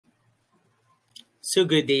So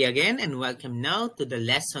good day again and welcome now to the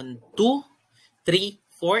lesson 2, 3,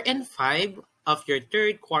 4, and 5 of your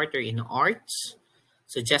third quarter in arts.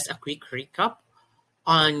 So just a quick recap.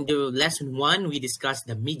 On the lesson 1, we discussed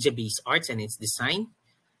the media-based arts and its design,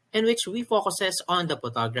 in which we focuses on the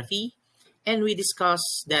photography, and we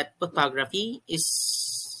discussed that photography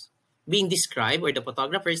is being described, or the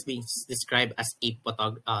photographer is being described as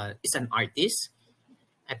is an artist.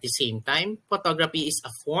 At the same time, photography is a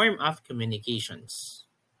form of communications.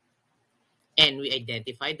 And we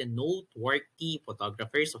identified the noteworthy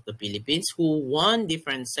photographers of the Philippines who won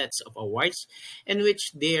different sets of awards in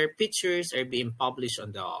which their pictures are being published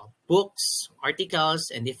on the books, articles,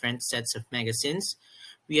 and different sets of magazines.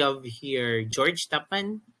 We have here George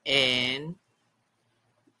Tapan and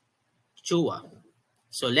Chua.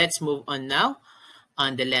 So let's move on now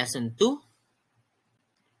on the lesson 2.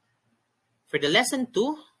 For the lesson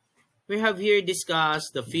 2, we have here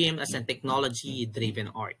discussed the film as a technology-driven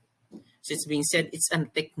art. So it's being said it's a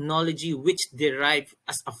technology which derived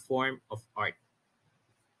as a form of art.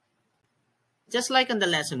 Just like on the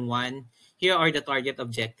lesson 1, here are the target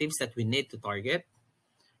objectives that we need to target.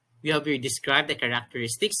 We have here described the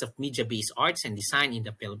characteristics of media-based arts and design in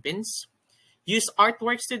the Philippines. Use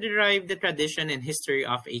artworks to derive the tradition and history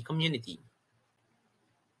of a community.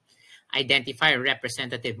 Identify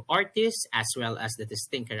representative artists as well as the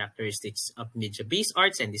distinct characteristics of media-based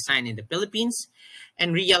arts and design in the Philippines,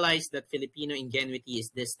 and realize that Filipino ingenuity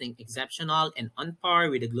is distinct, exceptional, and on par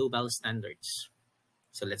with the global standards.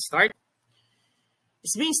 So let's start.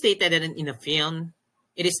 It's being stated that in a film,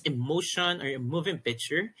 it is a motion or a moving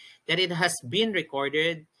picture that it has been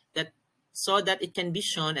recorded so that it can be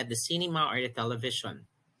shown at the cinema or the television.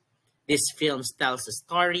 This film tells a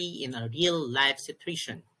story in a real-life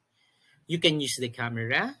situation. You can use the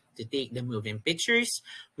camera to take the moving pictures,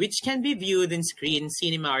 which can be viewed in screen,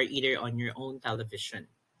 cinema, or either on your own television.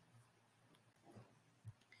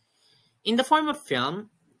 In the form of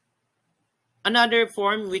film, another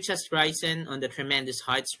form which has risen on the tremendous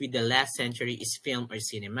heights with the last century is film or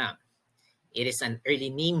cinema. It is an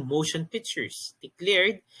early name motion pictures,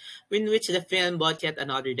 declared, in which the film brought yet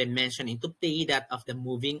another dimension into play, that of the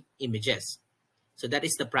moving images. So that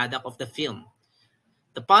is the product of the film.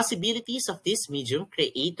 The possibilities of this medium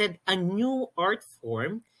created a new art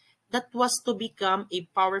form that was to become a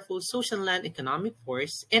powerful social and economic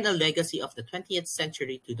force and a legacy of the 20th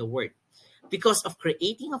century to the world. Because of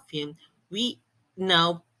creating a film, we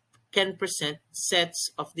now can present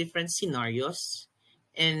sets of different scenarios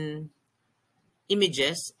and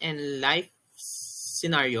images and life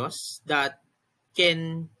scenarios that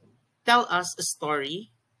can tell us a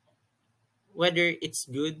story, whether it's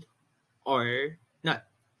good or not.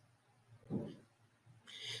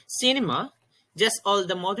 Cinema, just all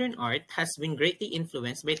the modern art, has been greatly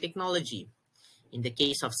influenced by technology. In the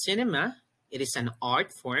case of cinema, it is an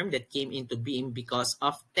art form that came into being because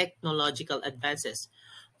of technological advances.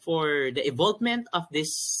 For the evolvement of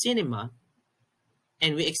this cinema,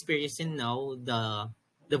 and we experiencing now the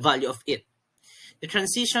value of it. The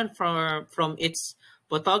transition from its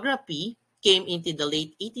photography came into the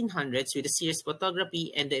late 1800s with the series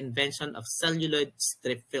photography and the invention of celluloid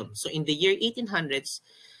strip film. So in the year 1800s,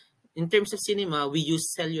 in terms of cinema, we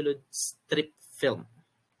use celluloid strip film.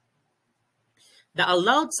 The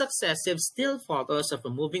allowed successive still photos of a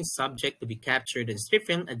moving subject to be captured in strip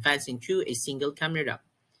film advancing through a single camera.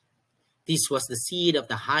 This was the seed of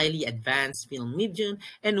the highly advanced film medium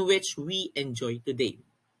in which we enjoy today.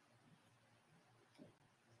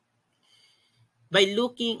 By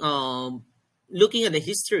looking at the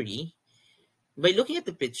history, by looking at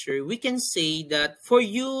the picture, we can say that for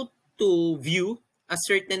you to view a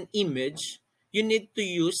certain image, you need to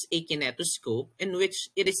use a kinetoscope, in which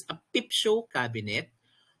it is a peep show cabinet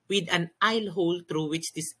with an eye hole through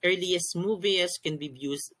which these earliest movies can be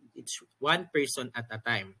viewed. It's one person at a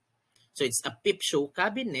time. So it's a peep show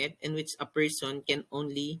cabinet in which a person can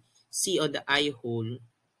only see on the eye hole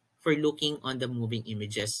for looking on the moving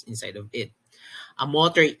images inside of it. A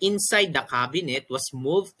motor inside the cabinet was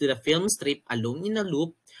moved to the film strip along in a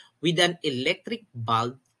loop with an electric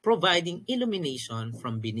bulb providing illumination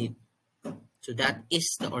from beneath. So that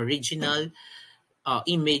is the original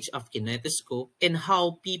image of kinetoscope and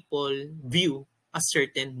how people view a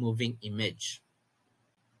certain moving image.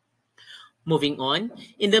 Moving on,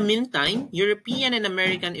 in the meantime, European and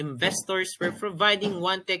American investors were providing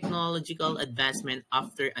one technological advancement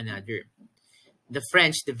after another. The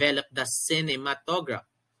French developed the cinematograph,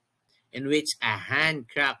 in which a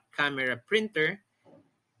hand-cracked camera printer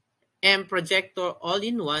and projector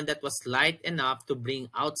all-in-one that was light enough to bring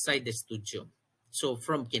outside the studio. So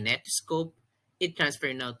from kinetoscope it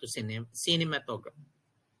transferred now to cinematography.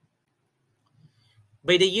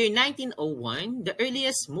 By the year 1901, the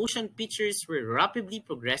earliest motion pictures were rapidly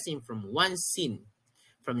progressing from one scene,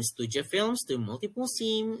 from studio films to multiple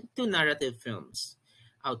scene to narrative films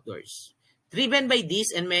outdoors. Driven by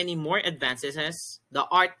these and many more advances, the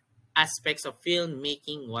art aspects of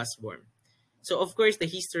filmmaking was born. So, of course, the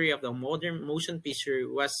history of the modern motion picture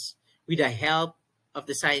was with the help of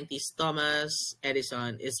the scientist Thomas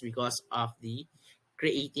Edison is because of the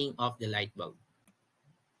creating of the light bulb.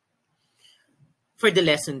 For the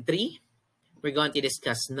lesson 3, we're going to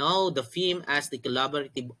discuss now the film as the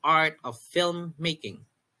collaborative art of filmmaking.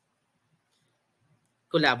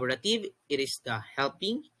 Collaborative, it is the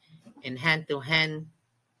helping and hand-to-hand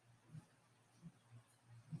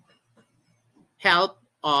help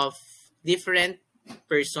of different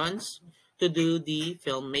persons to do the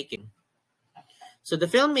filmmaking. So the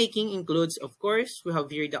filmmaking includes, of course, we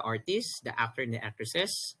have here the artists, the actor and the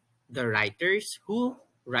actresses, the writers who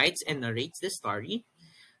writes and narrates the story,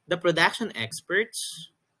 the production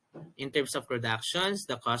experts in terms of productions,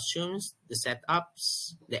 the costumes, the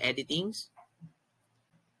setups, the editings.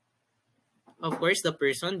 Of course, the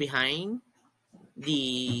person behind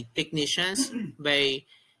the technicians by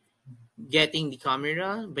getting the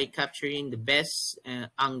camera, by capturing the best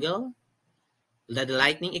angle, the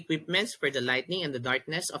lighting equipments for the lighting and the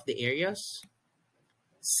darkness of the areas,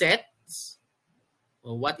 sets,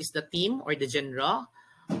 or what is the theme or the genre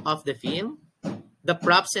of the film, the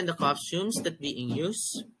props and the costumes that being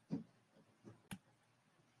used.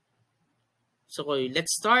 So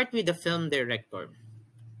let's start with the film director.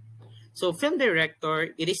 So film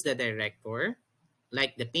director, it is the director,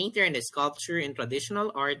 like the painter and the sculptor in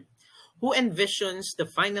traditional art, who envisions the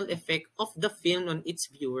final effect of the film on its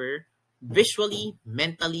viewer visually,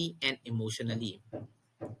 mentally, and emotionally.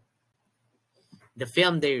 The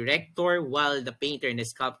film director, while the painter and the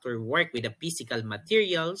sculptor work with the physical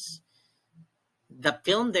materials, the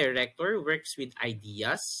film director works with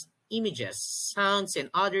ideas, images, sounds,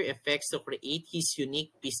 and other effects to create his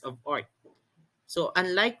unique piece of art. So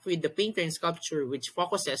unlike with the painter and sculpture, which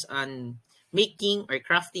focuses on making or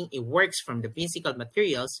crafting a works from the physical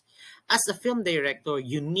materials, as a film director,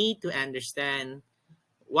 you need to understand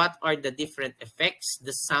what are the different effects,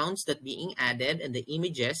 the sounds that being added, and the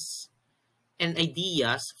images and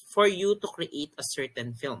ideas for you to create a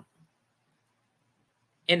certain film.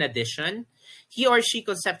 In addition, he or she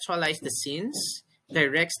conceptualizes the scenes,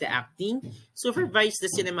 directs the acting, supervises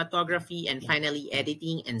the cinematography, and finally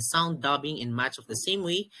editing and sound dubbing in much of the same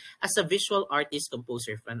way as a visual artist,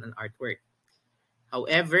 composer for an artwork.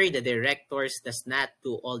 However, the directors does not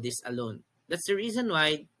do all this alone. That's the reason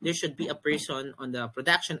why there should be a person on the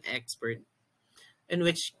production expert in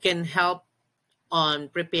which can help on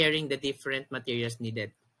preparing the different materials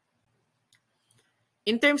needed.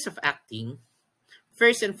 In terms of acting,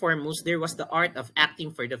 first and foremost, there was the art of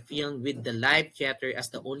acting for the film with the live theater as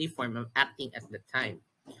the only form of acting at the time.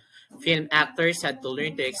 Film actors had to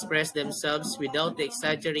learn to express themselves without the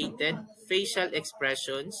exaggerated facial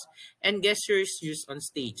expressions and gestures used on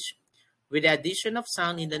stage. With the addition of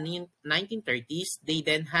sound in the 1930s, they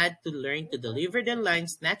then had to learn to deliver their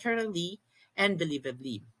lines naturally and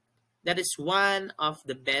believably. That is one of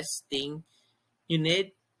the best thing you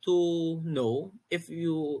need to know if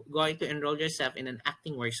you going to enroll yourself in an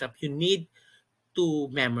acting workshop. You need to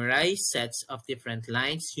memorize sets of different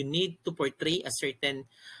lines. You need to portray a certain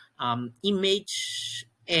image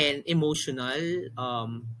and emotional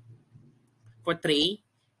portray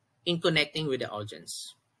in connecting with the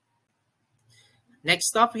audience.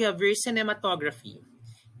 Next up, we have your cinematography.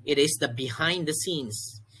 It is the behind the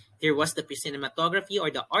scenes. There was the cinematography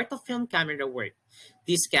or the art of film camera work.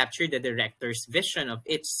 This captured the director's vision of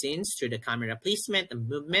each scene through the camera placement and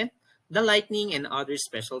movement, the lighting, and other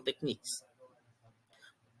special techniques.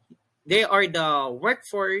 They are the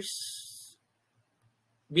workforce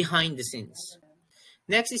behind the scenes.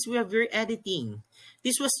 Next is we have your editing.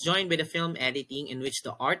 This was joined by the film editing, in which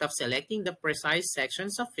the art of selecting the precise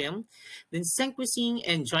sections of film, then sequencing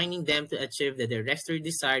and joining them to achieve the director's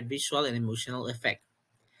desired visual and emotional effect.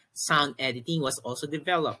 Sound editing was also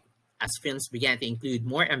developed as films began to include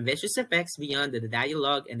more ambitious effects beyond the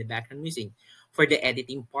dialogue and the background music. For the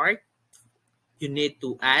editing part, you need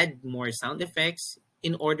to add more sound effects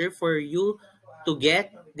in order for you to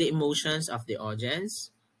get the emotions of the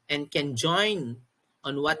audience and can join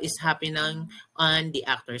on what is happening on the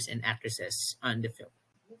actors and actresses on the film.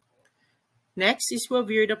 Next is we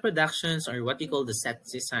view the productions or what we call the set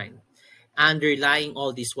design. Underlying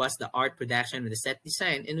all this was the art production of the set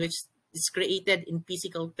design, in which is created in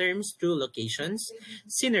physical terms through locations,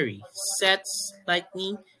 scenery, sets,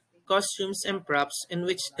 lighting, costumes, and props, in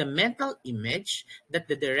which the mental image that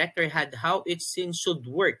the director had how each scene should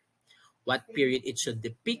work, what period it should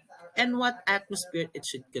depict, and what atmosphere it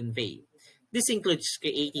should convey. This includes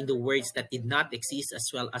creating the words that did not exist as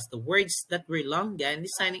well as the words that were long gone,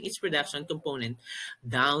 designing each production component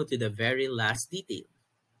down to the very last detail.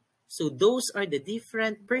 So those are the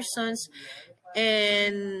different persons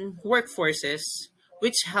and workforces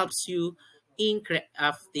which helps you in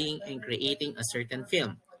crafting and creating a certain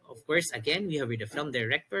film. Of course, again, we have the film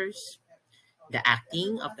directors, the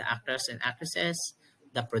acting of the actors and actresses,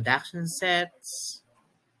 the production sets,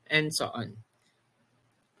 and so on.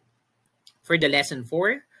 For the lesson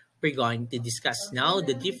 4, we're going to discuss now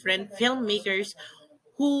the different filmmakers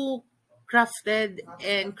who crafted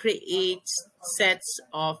and create sets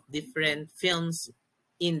of different films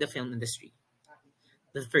in the film industry.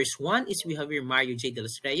 The first one is we have here Mario J. de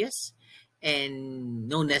los Reyes, and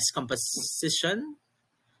known as composition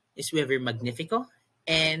is we have here Magnifico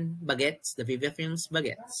and Baguettes, the Viva Films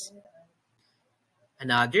Baguettes.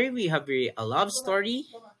 Another, we have here A Love Story,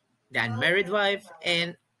 The Unmarried Wife,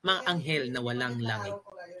 and Mga Anghel na Walang Langit.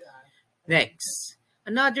 Next,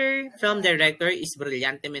 another film director is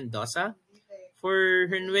Brillante Mendoza, for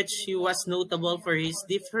in which he was notable for his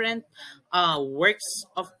different works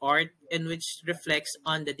of art in which reflects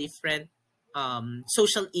on the different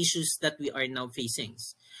social issues that we are now facing.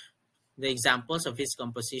 The examples of his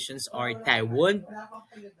compositions are Taiwan,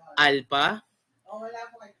 Alpa,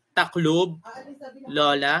 Taklob,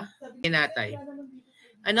 Lola, and Atay.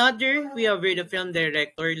 Another, we have here the film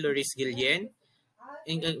director Loris Guillen.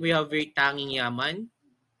 We have here Tanging Yaman,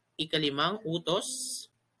 Ikalimang Utos,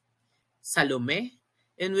 Salome,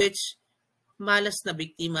 in which malas na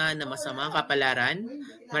biktima na masamang kapalaran,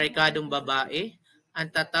 marikadong babae, ang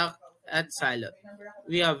tatak at salot.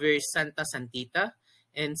 We have here Santa Santita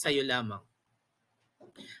and Sayo Lamang.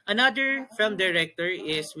 Another film director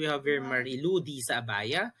is we have here Marilu Di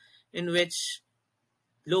Sabaya, in which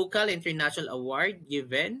local international award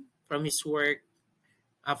given from his work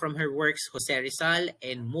from her works Jose Rizal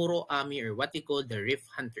and Muro Ami, or what we call the Riff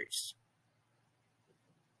Hunters.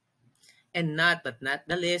 And not but not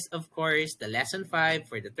the least, of course, the lesson 5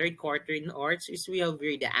 for the third quarter in arts is we have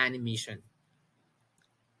here the animation.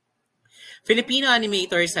 Filipino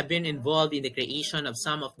animators have been involved in the creation of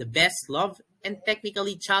some of the best loved and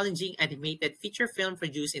technically challenging animated feature film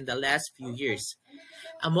produced in the last few years.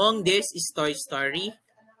 Among this is Toy Story,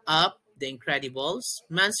 Up, The Incredibles,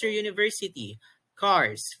 Monster University,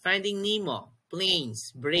 Cars, Finding Nemo,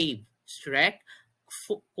 Planes, Brave, Shrek,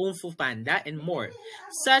 Kung Fu Panda, and more.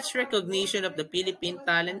 Such recognition of the Philippine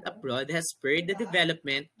talent abroad has spurred the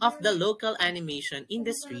development of the local animation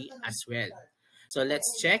industry as well. So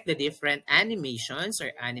let's check the different animations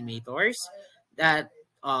or animators that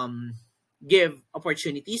give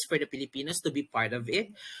opportunities for the Filipinos to be part of it.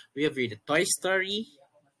 We have here the Toy Story,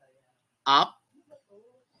 Up,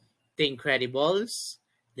 The Incredibles,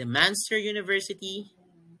 The Monster University,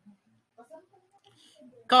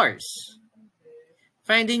 Cars,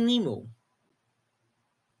 Finding Nemo,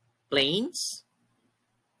 Planes,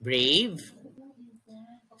 Brave,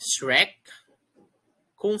 Shrek,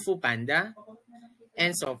 Kung Fu Panda,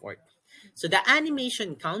 and so forth. So the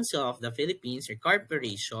Animation Council of the Philippines, or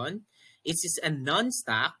corporation, it is a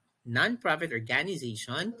non-stock, non-profit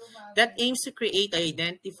organization that aims to create an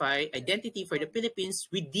identity for the Philippines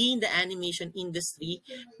within the animation industry,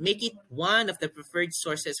 make it one of the preferred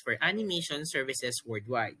sources for animation services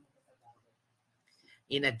worldwide.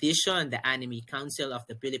 In addition, the Anime Council of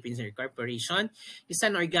the Philippines Corporation is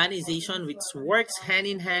an organization which works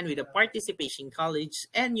hand-in-hand with the participating colleges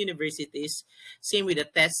and universities, same with the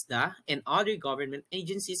TESDA and other government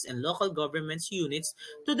agencies and local governments units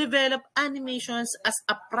to develop animations as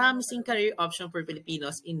a promising career option for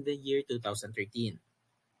Filipinos in the year 2013.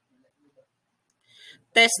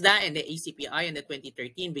 TESDA and the ACPI in the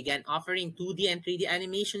 2013 began offering 2D and 3D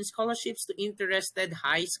animation scholarships to interested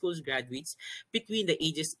high school graduates between the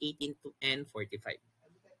ages 18 and 45.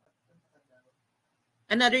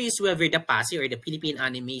 Another is whether the PASI, or the Philippine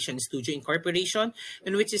Animation Studio Incorporation,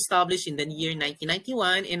 in which established in the year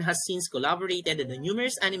 1991 and has since collaborated on the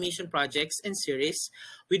numerous animation projects and series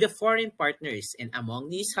with the foreign partners, and among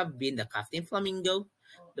these have been the Captain Flamingo,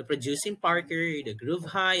 the Producing Parker, the Groove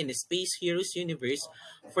High, and the Space Heroes universe.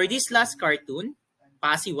 For this last cartoon,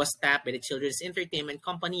 PASI was tapped by the Children's Entertainment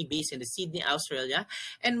Company based in Sydney, Australia,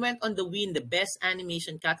 and went on to win the Best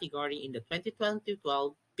Animation category in the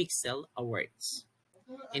 2012 Pixel Awards.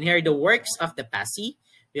 And here are the works of the PASI.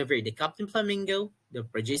 We have here the Captain Flamingo, the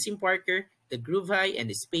Producing Parker, the Groove High, and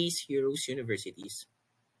the Space Heroes universities.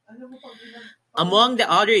 Among the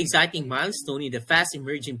other exciting milestones in the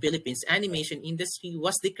fast-emerging Philippines animation industry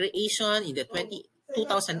was the creation in the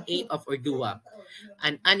 2008 of Ordua,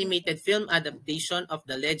 an animated film adaptation of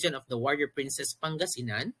The Legend of the Warrior Princess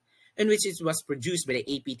Pangasinan, in which it was produced by the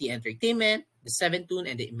APT Entertainment, the Seven Toon,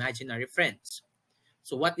 and the Imaginary Friends.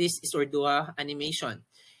 So what is Ordua animation?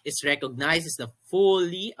 It's recognized as the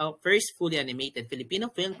first fully animated Filipino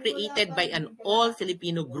film created by an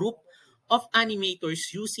all-Filipino group of animators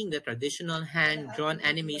using the traditional hand-drawn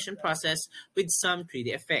animation process with some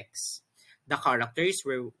 3D effects. The characters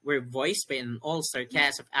were voiced by an all-star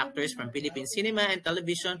cast of actors from Philippine cinema and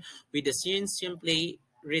television with the screenplay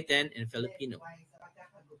written in Filipino.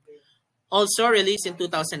 Also released in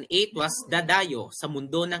 2008 was Dadayo sa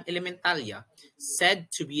Mundo ng Elementalya, said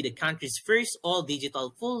to be the country's first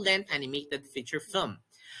all-digital full-length animated feature film.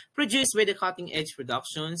 Produced by the Cutting Edge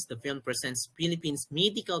Productions, the film presents Philippines'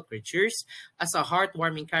 mythical creatures as a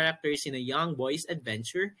heartwarming characters in a young boy's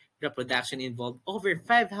adventure. The production involved over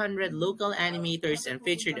 500 local animators and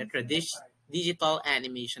featured a digital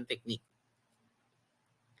animation technique.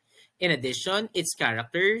 In addition, its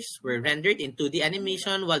characters were rendered in 2D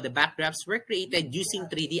animation while the backdrops were created using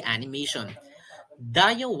 3D animation.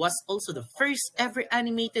 Dayo was also the first ever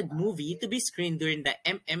animated movie to be screened during the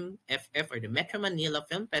MMFF or the Metro Manila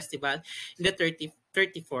Film Festival in the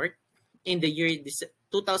 34th in the year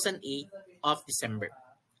 2008 of December.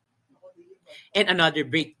 And another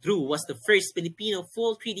breakthrough was the first Filipino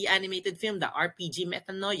full 3D animated film, the RPG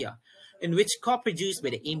Metanoia, in which co-produced by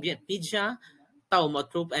the Ambient Media,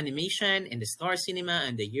 Taumatrope Animation, and the Star Cinema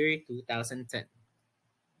in the year 2010.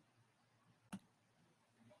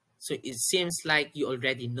 So it seems like you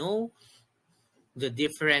already know the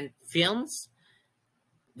different films,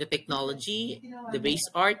 the technology, the base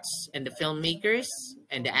arts, and the filmmakers,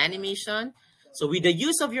 and the animation. So with the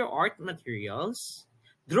use of your art materials,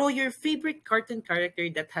 draw your favorite cartoon character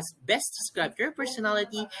that has best described your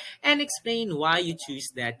personality and explain why you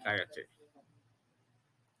choose that character.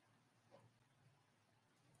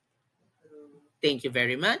 Thank you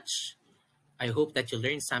very much. I hope that you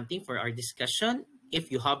learned something for our discussion. If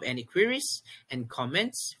you have any queries and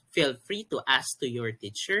comments, feel free to ask to your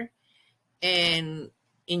teacher. And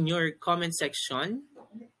in your comment section,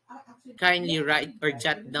 kindly write or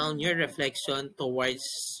jot down your reflection towards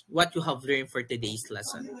what you have learned for today's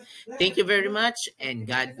lesson. Thank you very much and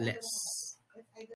God bless.